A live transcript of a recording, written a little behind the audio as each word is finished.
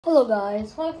Hello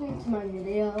guys, welcome to my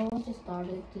video. I just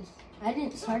started this. I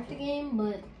didn't start the game,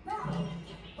 but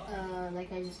like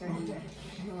I just started it.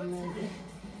 I'm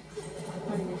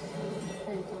just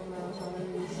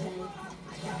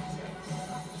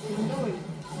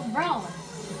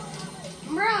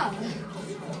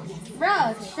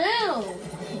bro, chill.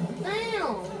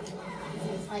 Damn.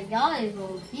 My guys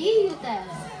will be with that.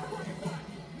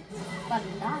 About to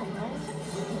die, right?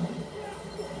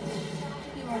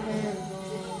 Keep our bears,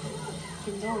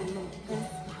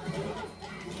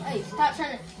 Hey, stop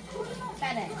trying to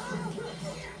fat ass.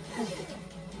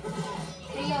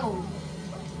 Hey yo,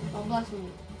 oh bless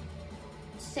me.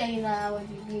 Saying that I would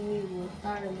be me with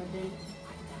starting but then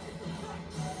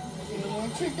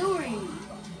and Chidori.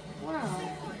 Wow.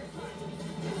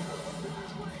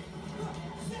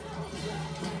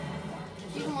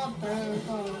 Keep him up there.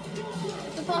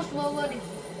 It's impossible, buddy.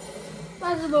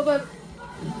 Possible, buddy.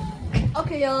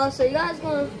 Okay, y'all. So you guys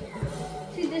gonna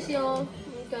see this, y'all.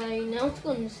 Okay, now it's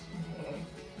gonna.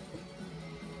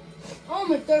 Oh,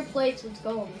 I'm in third place. Let's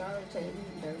go. Naruto in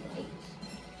third place.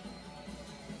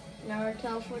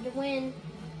 Naruto for the win.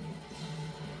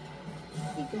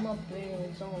 Keep him up there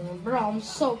and so on. Bro, I'm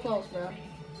so close, bro.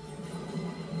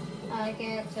 I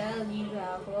can't tell you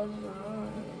how close I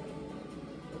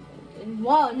am.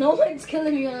 Wow, no one's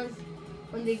killing me on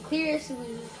when they clearly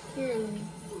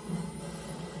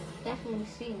definitely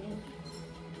see me.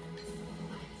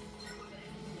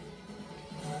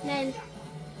 Then,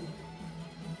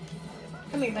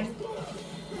 come here, buddy.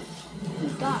 You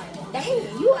died.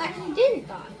 Dang, you actually didn't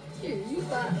die. Dude, you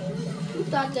thought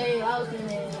that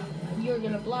you were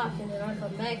gonna block and then I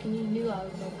come back and you knew I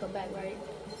was gonna come back, right?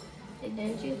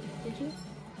 Didn't you? Did you?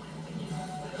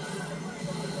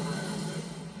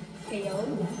 Okay, yo.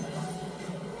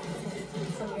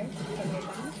 Come here, buddy.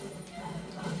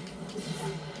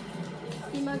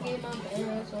 He might get my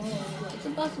parents on. It's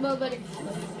impossible, buddy.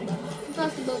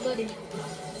 Impossible, buddy.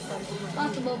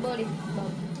 Possible, buddy.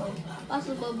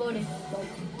 Possible, buddy.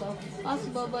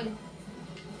 Possible, buddy.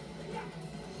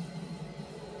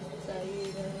 So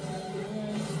you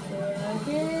don't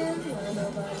again.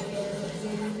 Nobody else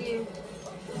sees you.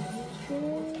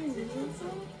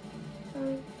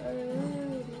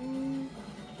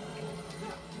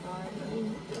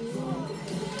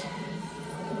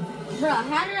 Bro,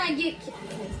 how did I get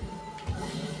killed?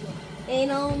 It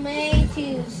don't make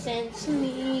 2 cents to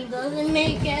me. Doesn't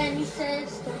make any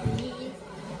sense to me.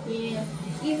 Yeah,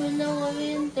 even though I'm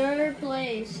in third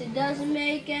place, it doesn't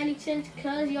make any sense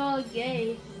because y'all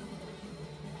gay.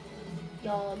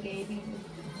 Y'all gay people.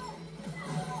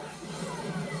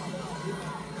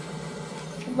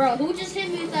 Bro, who just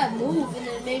hit me with that move and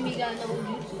then made me got no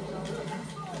jutsu?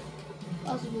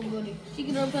 Possible, buddy. She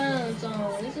can up pants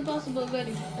on. It's impossible,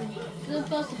 buddy. It's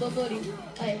impossible, buddy.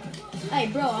 Hey,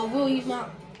 bro, I will use my.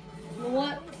 You know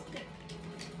what?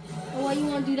 Oh, why you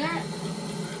want to do that?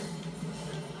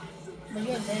 But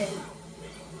you're dead.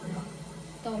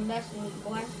 Don't mess with me,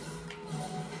 boy.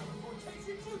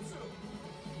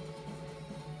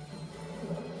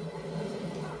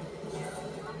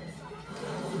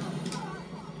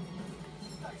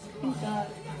 You died.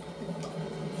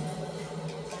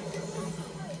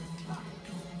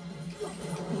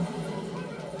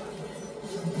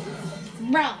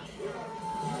 Bro.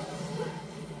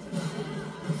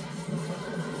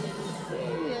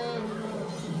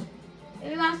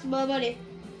 That's my buddy.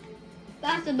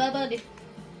 That's my buddy.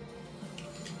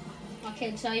 I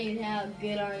can't tell you how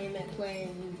good I am at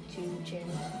playing YouTube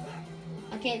channels.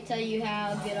 I can't tell you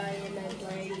how good I am at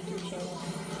playing YouTube channels.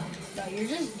 No, you're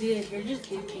just good. You're just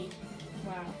goofy.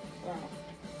 Wow.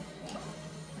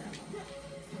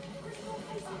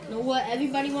 You know what?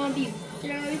 Everybody want to be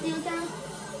there every single time?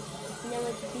 You know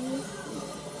what to do?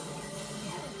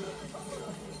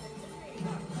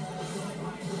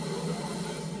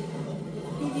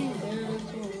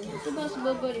 It's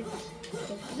impossible, buddy.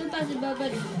 It's impossible,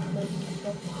 buddy.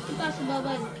 It's impossible,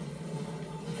 buddy.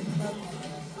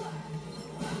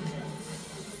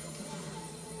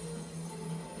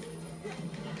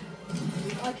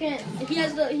 I can't.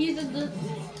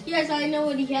 Yes, I know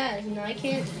what he has, and I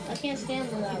can't stand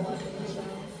for that weapon. So.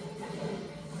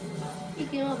 Pick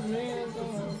him up, man.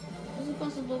 It's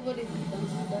impossible, buddy.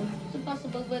 It's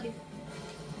impossible, buddy.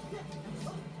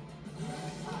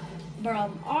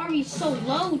 Bro, Ari's so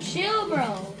low. Chill,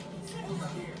 bro.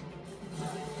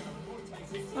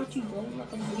 Not you, bro. I'm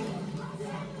not gonna do it.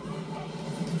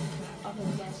 I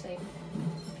was gonna say.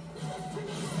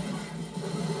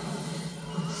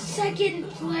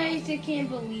 Second place. I can't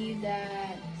believe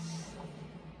that.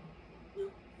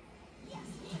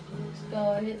 Let's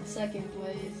go. Hit second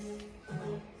place.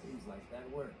 Seems like that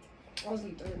worked. I was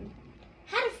in third.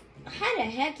 How the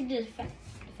heck did this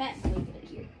fat boy get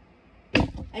here?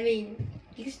 I mean,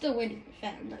 you can still win if you're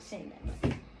fat. I'm not saying that,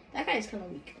 but that guy is kind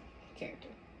of weak character.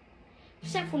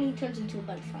 Except when he turns into a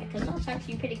butterfly, because that's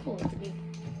actually pretty cool to me.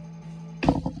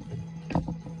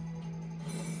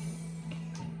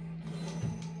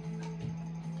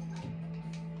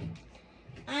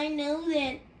 I know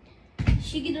that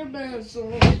she get her bounce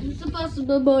on. It's a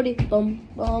possible body. Bum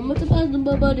bum. It's a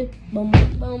possible body. Bum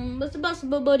bum. It's a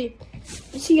possible body.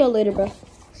 See y'all later, bro.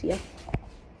 See ya.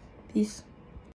 Peace.